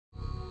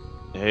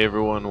Hey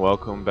everyone,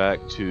 welcome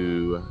back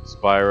to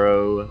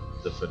Spyro,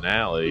 the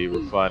finale.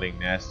 We're fighting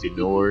Gnasty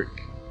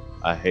Nork.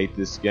 I hate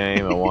this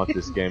game. I want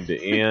this game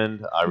to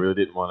end. I really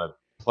didn't want to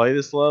play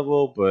this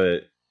level,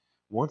 but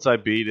once I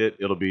beat it,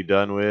 it'll be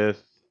done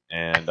with,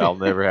 and I'll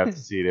never have to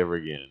see it ever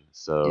again.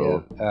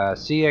 So, Yeah,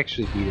 C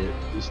actually beat it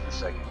just a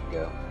second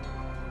ago.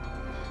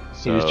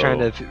 He was trying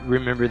to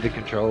remember the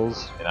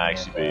controls. And I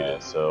actually beat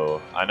it,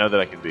 so I know that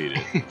I can beat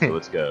it. So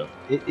let's go.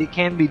 It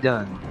can be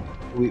done.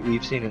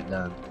 We've seen it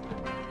done.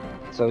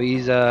 So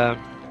he's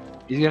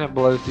gonna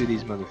blow through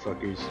these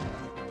motherfuckers.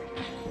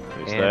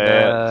 There's And,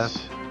 that.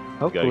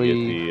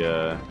 Hopefully,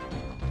 Gotta get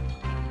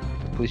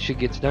hopefully shit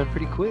gets done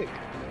pretty quick.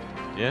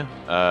 Yeah.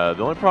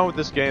 The only problem with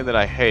this game that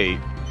I hate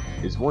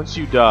is once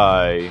you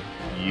die,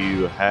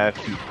 you have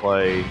to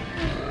play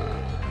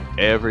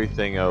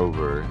everything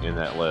over in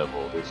that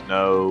level. There's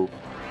no,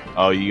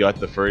 oh, you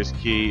got the first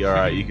key,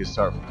 alright, you can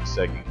start from the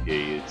second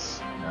key. It's,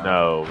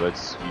 no,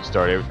 you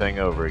start everything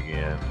over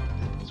again.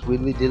 It's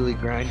widdly diddly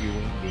grind your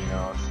wing bean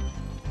off.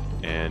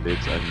 And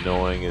it's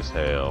annoying as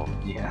hell.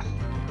 Yeah.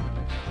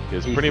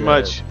 Because pretty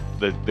much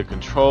the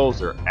controls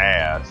are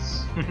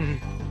ass.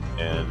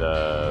 And,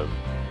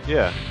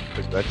 yeah,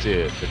 that's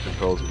it. The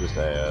controls are just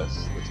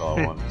ass. That's all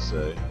I wanted to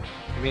say.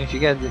 I mean, if you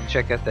guys didn't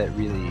check out that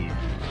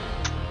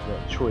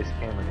choice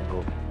camera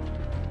angle,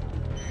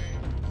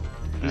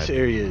 this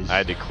area is... I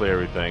had to clear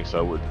everything so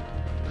I would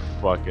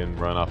fucking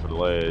run off of the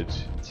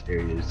ledge. This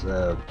area is,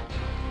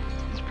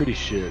 it's pretty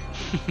shit.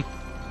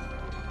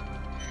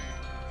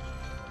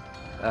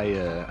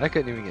 I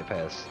couldn't even get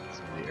past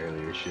some of the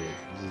earlier shit.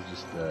 This is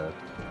just,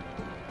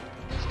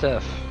 it's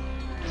tough.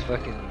 It's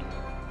fucking...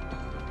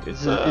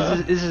 This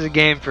is a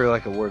game for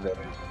like a war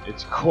veteran.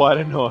 It's quite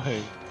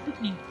annoying.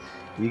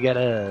 You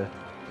gotta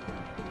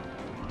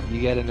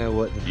know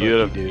what the fuck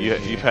you do.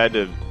 You've had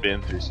to have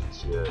been through some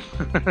shit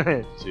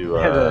to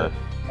have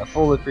a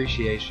full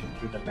appreciation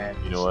for the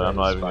madness. You know what? I'm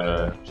not even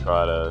gonna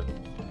try to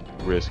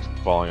risk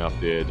falling off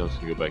the edge. I'm just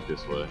gonna go back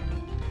this way.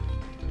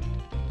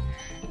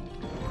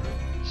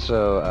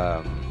 So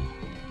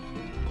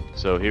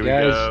here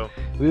guys, we go.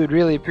 We would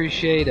really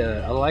appreciate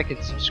a like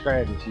and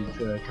subscribe if you've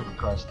come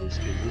across this,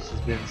 because this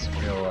has been some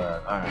real,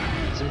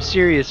 some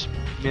serious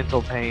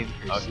mental pain.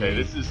 Okay,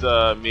 this is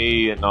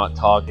me not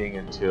talking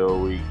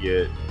until we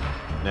get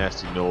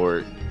Gnasty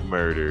Nork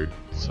murdered.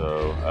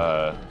 So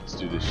let's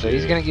do this shit. So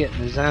he's gonna get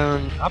in the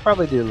zone. I'll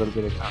probably do a little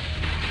bit of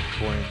content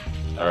for him.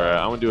 All right,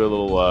 I'm gonna do a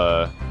little.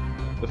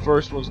 The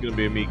first one's gonna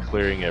be me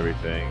clearing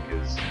everything,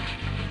 because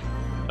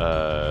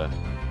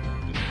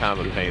it's kind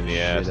of a pain in the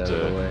ass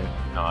to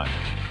not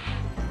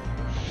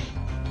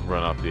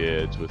run off the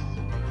edge. With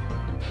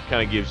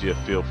kind of gives you a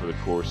feel for the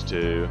course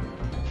too.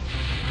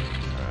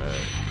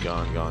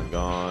 Alright,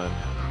 gone.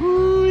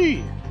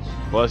 Whoo-wee!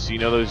 Plus, you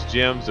know those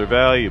gems are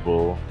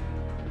valuable.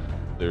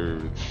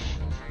 They're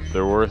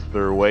worth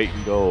their weight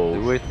in gold.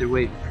 They're worth their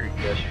weight in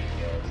percussion,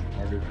 guys.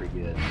 Never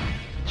forget.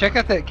 Check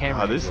out that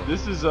camera. This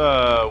is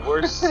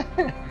worse.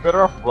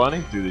 Better off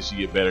running through this. You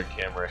get better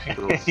camera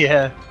angles.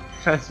 Yeah.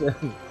 I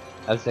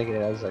was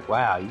thinking, I was like,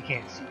 wow, you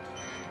can't see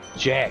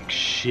jack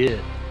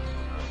shit.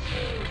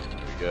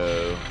 Okay,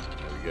 there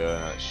we go.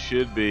 Now, it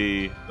should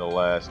be the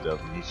last of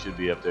them. He should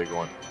be up there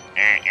going,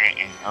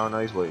 oh no,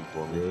 he's waiting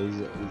for me. Yeah, he's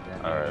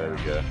down Alright, there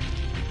we go.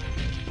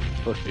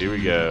 Fuck Here we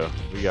you. go.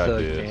 We got Thug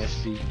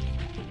this. Nasty.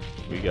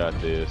 We got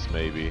this,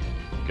 maybe.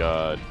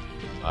 God,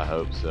 I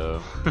hope so.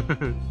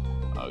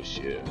 Oh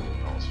shit.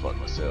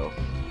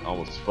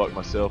 Almost fucked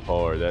myself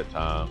hard that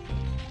time.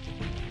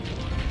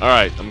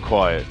 Alright, I'm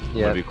quiet. I'm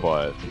gonna be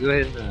quiet. Go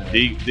ahead and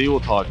D will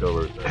talk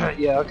over it.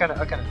 yeah, I'll kinda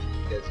guys.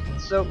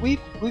 So we've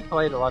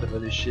played a lot of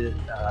other shit.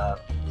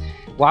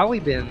 While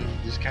we've been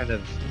just kind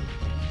of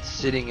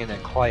sitting in a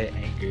quiet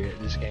anger at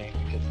this game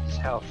because of just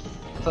how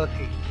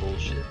fucking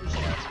bullshit this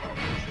last one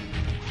is.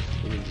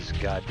 It was just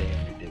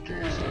goddamn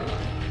ridiculous.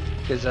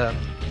 Because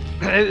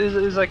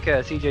it was like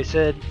CJ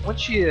said,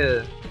 once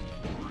you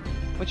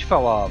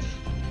fall off,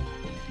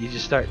 you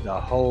just start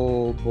the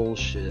whole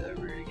bullshit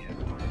over again,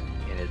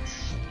 and it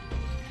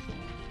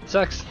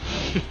sucks.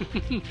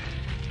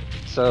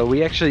 So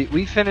we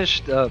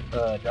finished up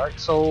Dark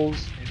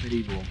Souls and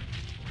Medieval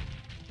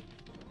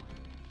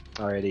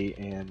already,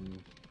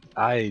 and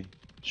I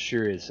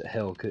sure as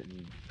hell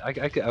couldn't. I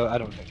don't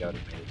think I would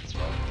have made it this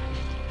far.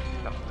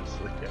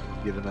 Honestly,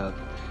 I've given up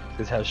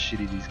because how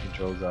shitty these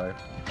controls are.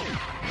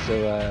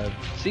 So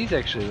C's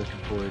actually looking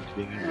forward to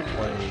being able to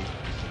play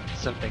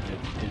something that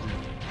isn't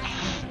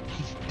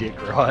dick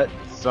rot.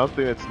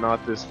 Something that's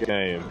not this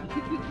game.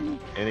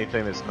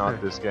 Anything that's not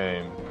this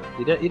game.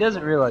 He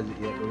doesn't realize it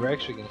yet, but we're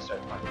actually going to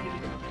start playing Diddy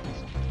Kong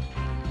Racing.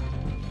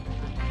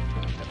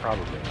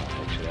 Probably not,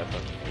 actually. I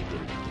thought we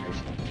did Kong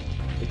Racing.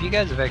 If you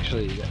guys have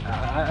actually...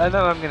 I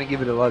know I'm going to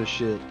give it a lot of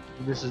shit.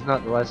 This is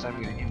not the last time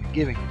I'm going to be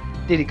giving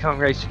Diddy Kong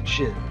Racing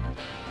shit.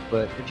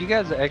 But if you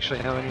guys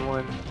actually know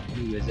anyone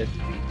who has ever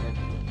beaten it,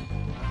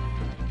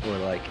 or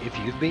like, if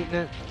you've beaten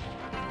it,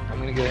 I'm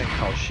going to go ahead and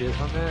call shit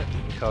on that.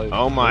 Call it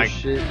oh my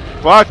shit.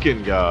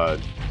 Fucking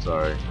god.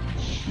 Sorry.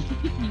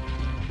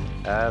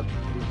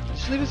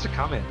 Just leave us a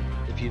comment.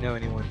 if you know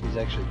anyone who's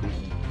actually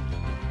beaten it.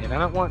 And I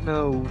don't want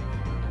no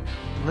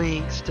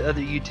links to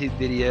other YouTube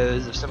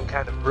videos of some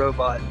kind of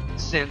robot,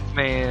 synth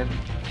man,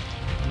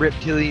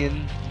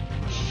 reptilian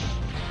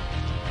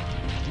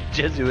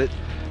Jesuit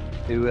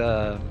who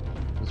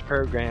was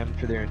programmed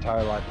for their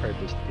entire life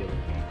purpose to be able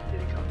to beat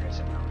Diddy Kong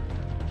Racing.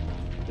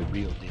 The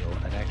real deal,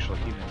 an actual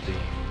human being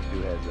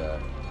who has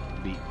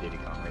beat Diddy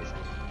Kong Racing.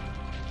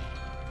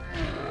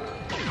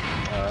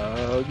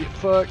 Oh, get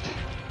fucked.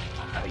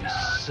 Oh, you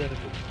son of a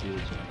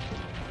bitch.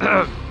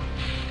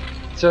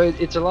 So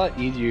it's a lot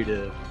easier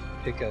to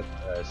pick up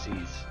C's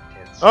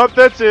 10s. Oh,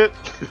 that's it.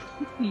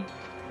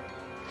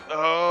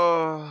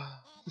 Oh.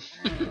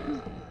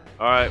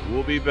 Alright,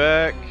 we'll be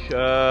back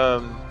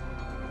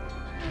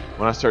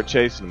when I start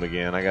chasing them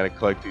again. I gotta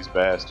collect these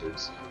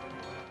bastards.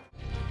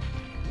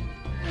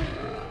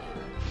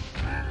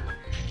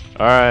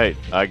 Alright,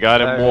 I got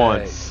him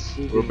once.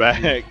 We're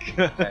back.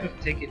 Right,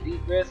 take a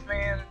deep breath,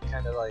 man.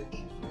 Kind of like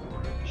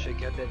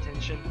shake out that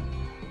tension.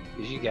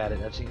 Because you got it.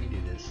 I've seen you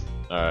do this.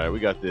 Alright, we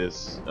got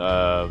this. Look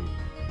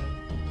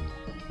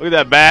at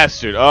that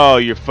bastard. Oh,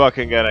 you're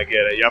fucking gonna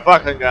get it. You're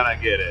fucking gonna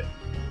get it.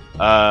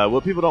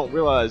 What people don't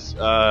realize,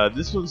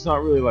 this one's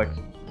not really like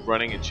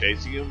running and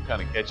chasing him,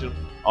 kind of catching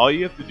him. All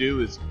you have to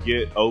do is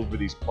get over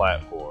these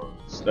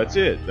platforms. That's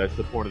it. That's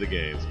the point of the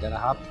game. Just gotta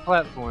hop the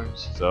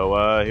platforms.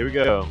 So, here we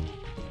go.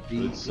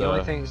 The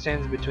only thing that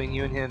stands between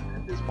you and him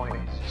at this point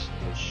is just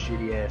those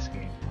shitty ass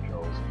game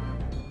controls.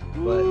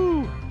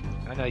 Woo!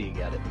 But I know you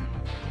got it.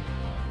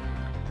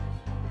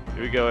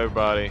 Here we go,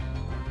 everybody.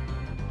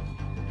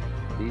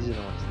 These are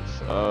the ones that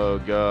suck. Oh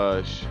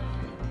gosh.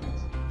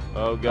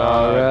 Oh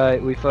god.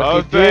 Alright, we fucking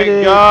Oh, did thank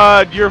it.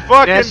 God, you're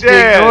fucking Gnasty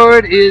dead.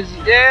 Lord is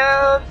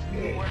down.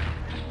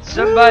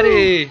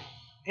 Somebody,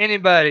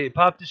 anybody,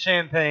 pop the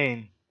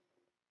champagne.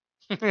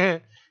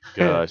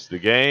 Gosh, the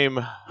game.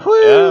 Yeah,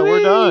 Woo-wee.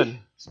 we're done.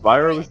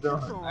 Spyro is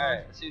done.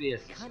 Alright, let's do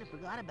this. Kind of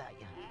forgot about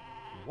you.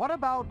 What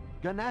about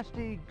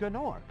Gnasty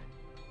Gnork?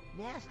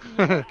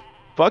 Nasty.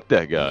 Fuck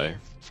that guy.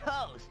 It's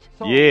toast.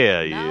 So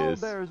Yeah, he now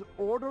is. there's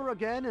order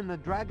again in the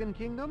Dragon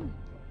Kingdom?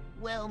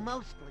 Well,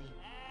 mostly.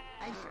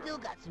 I still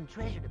got some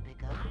treasure to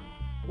pick up.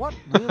 What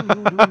will you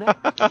do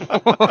next?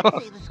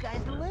 Say the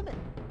sky's the limit.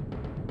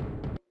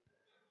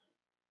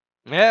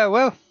 Yeah,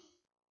 well.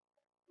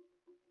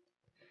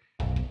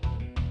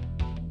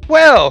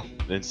 Well.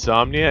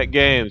 Insomniac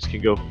Games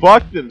can go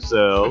fuck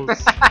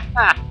themselves.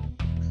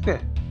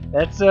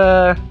 That's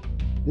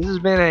this has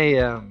been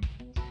a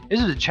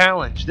this is a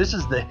challenge. This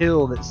is the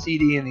hill that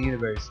CD in the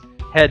universe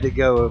had to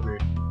go over.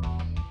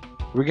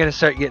 We're gonna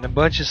start getting a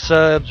bunch of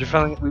subs. We're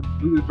finally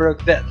we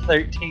broke that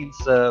 13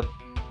 sub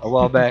a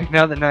while back.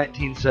 Now the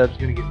 19 sub's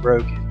gonna get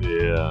broken.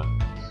 Yeah.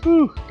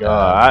 Whew,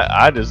 God,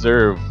 I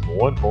deserve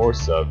one more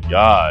sub.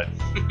 God.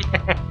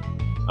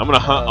 I'm gonna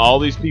hunt all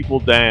these people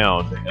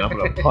down and I'm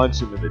gonna punch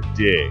them in the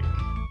dick.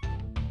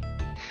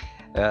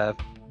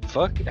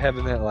 Fuck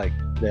having that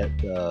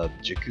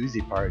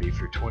jacuzzi party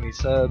for 20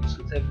 subs.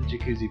 Let's have the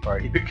jacuzzi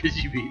party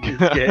because you beat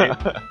this game.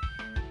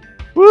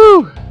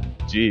 Woo!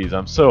 Jeez,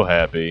 I'm so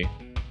happy.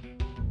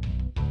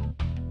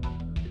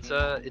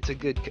 It's a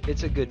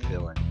good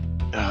feeling.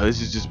 Oh,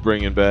 this is just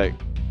bringing back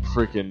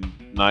freaking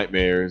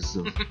nightmares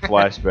and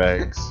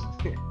flashbacks.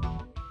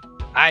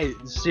 I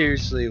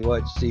seriously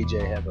watched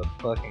CJ have a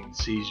fucking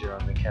seizure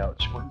on the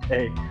couch one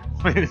day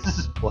when he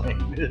was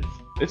playing this.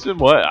 It's been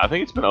what? I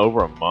think it's been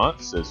over a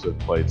month since we've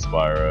played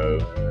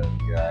Spyro. Oh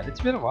god, it's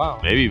been a while.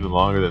 Maybe even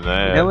longer than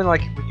that. You know when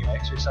you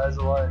exercise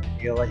a lot,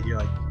 you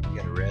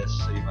gotta rest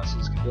so your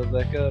muscles can build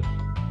back up.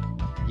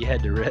 You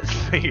had to rest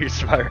so your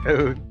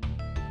Spyro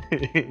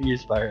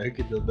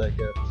could build back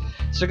up.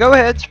 So go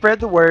ahead, spread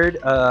the word.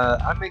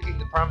 I'm making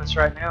the promise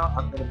right now.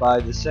 I'm gonna buy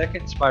the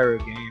second Spyro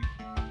game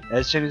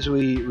as soon as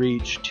we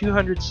reach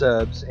 200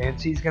 subs, and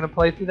C's gonna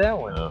play through that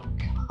one. Oh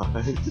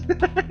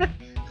god.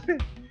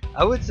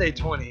 I would say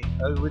 20.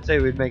 I would say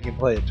we'd make him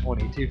play at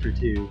 20, 2 for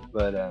 2,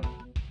 but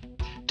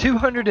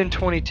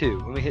 222.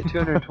 When we hit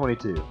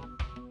 222,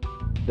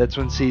 that's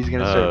when C's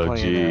gonna start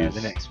playing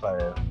the next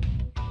Spyro.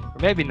 Or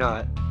maybe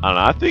not. I don't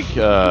know. I think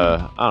I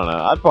don't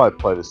know. I'd probably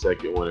play the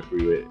second one if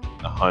we hit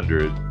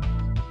 100.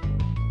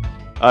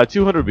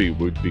 200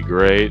 would be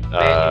great.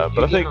 Man,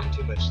 but I think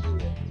too much to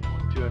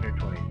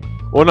 220.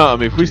 well, no. I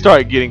mean, if we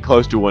start getting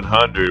close to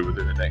 100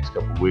 within the next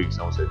couple of weeks,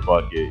 I'm gonna say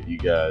fuck it. You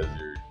guys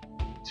are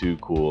too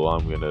cool.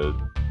 I'm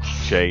gonna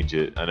change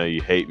it. I know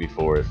you hate me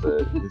for it,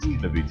 but it's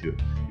gonna be too.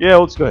 Yeah,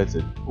 let's go ahead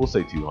and say we'll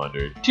say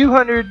 200.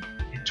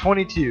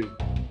 222.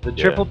 The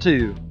triple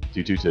two.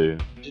 222.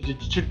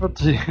 Triple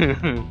two.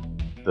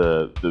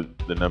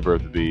 The number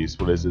of the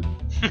beast. What is it?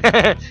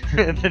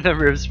 The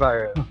number of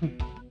Spyro.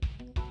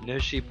 No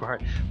sheep or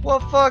heart. Well,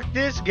 fuck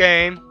this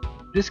game.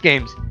 This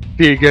game's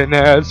vegan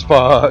as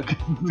fuck.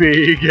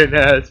 Vegan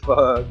as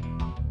fuck.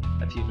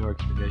 A few Norks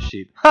but no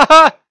sheep.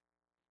 Haha.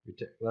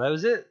 Well, that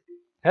was it.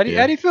 How do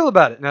you feel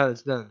about it now that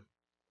it's done?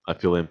 I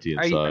feel empty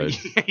inside.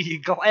 Are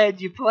you glad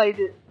you played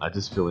it? I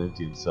just feel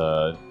empty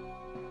inside.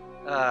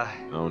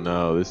 Oh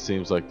no, this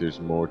seems like there's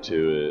more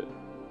to it.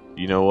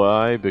 You know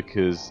why?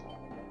 Because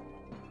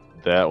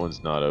That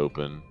one's not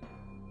open.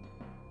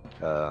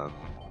 So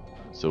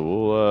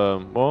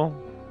we'll, well...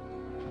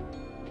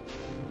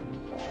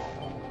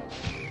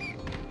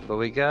 But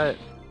we got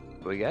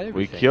everything.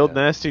 We killed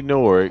though. Gnasty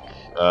Norik.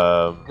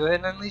 Go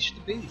ahead and unleash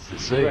the beast.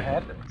 Let's See see. what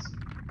happens.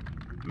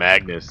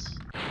 Magnus.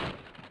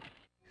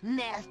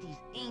 Gnasty's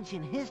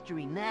ancient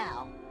history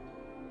now.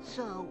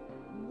 So,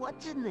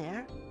 what's in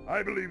there?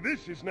 I believe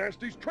this is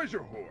Gnasty's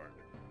treasure hoard.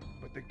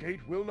 But the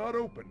gate will not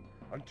open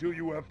until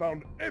you have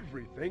found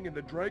everything in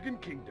the Dragon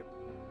Kingdom.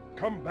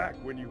 Come back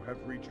when you have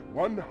reached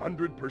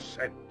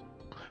 100%.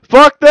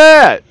 Fuck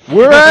that!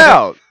 We're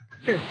out!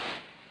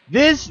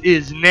 This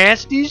is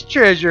Gnasty's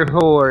treasure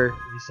hoard.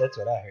 At least that's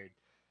what I heard.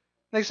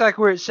 Looks like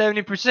we're at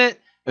 70%.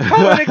 We're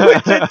calling it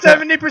quits at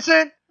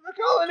 70%. We're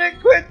calling it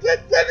quits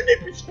at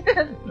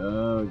 70%.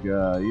 Oh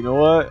god. You know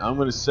what? I'm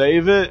gonna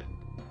save it.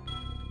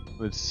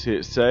 Let's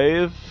hit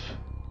save.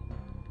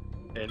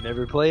 And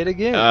never play it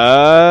again.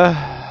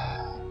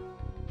 Let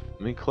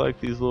me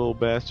collect these little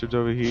bastards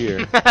over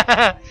here.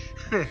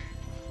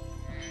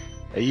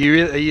 Are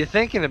you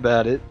thinking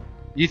about it?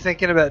 You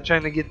thinking about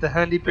trying to get the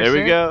 100%? There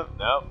we go.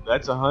 Nope,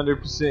 that's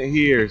 100%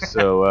 here.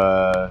 So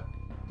I'm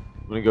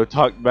gonna go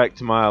talk back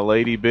to my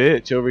lady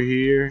bitch over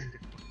here.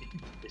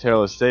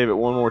 Tell her to save it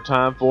one more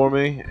time for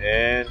me,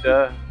 and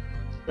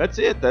that's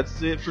it.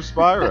 That's it for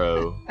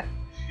Spyro.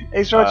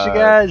 Thanks for watching,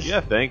 guys. Yeah,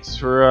 thanks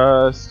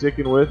for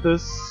sticking with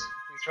us.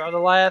 Thanks for all the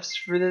laughs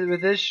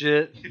with this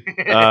shit.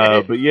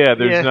 But yeah,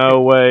 there's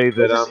no way that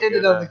We'll just I'm end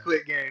it on the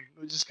quit game.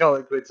 We'll just call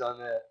it quits on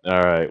that.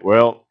 All right.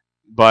 Well,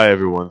 bye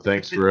everyone.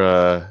 Thanks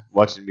for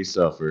watching me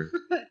suffer.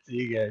 See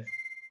you guys.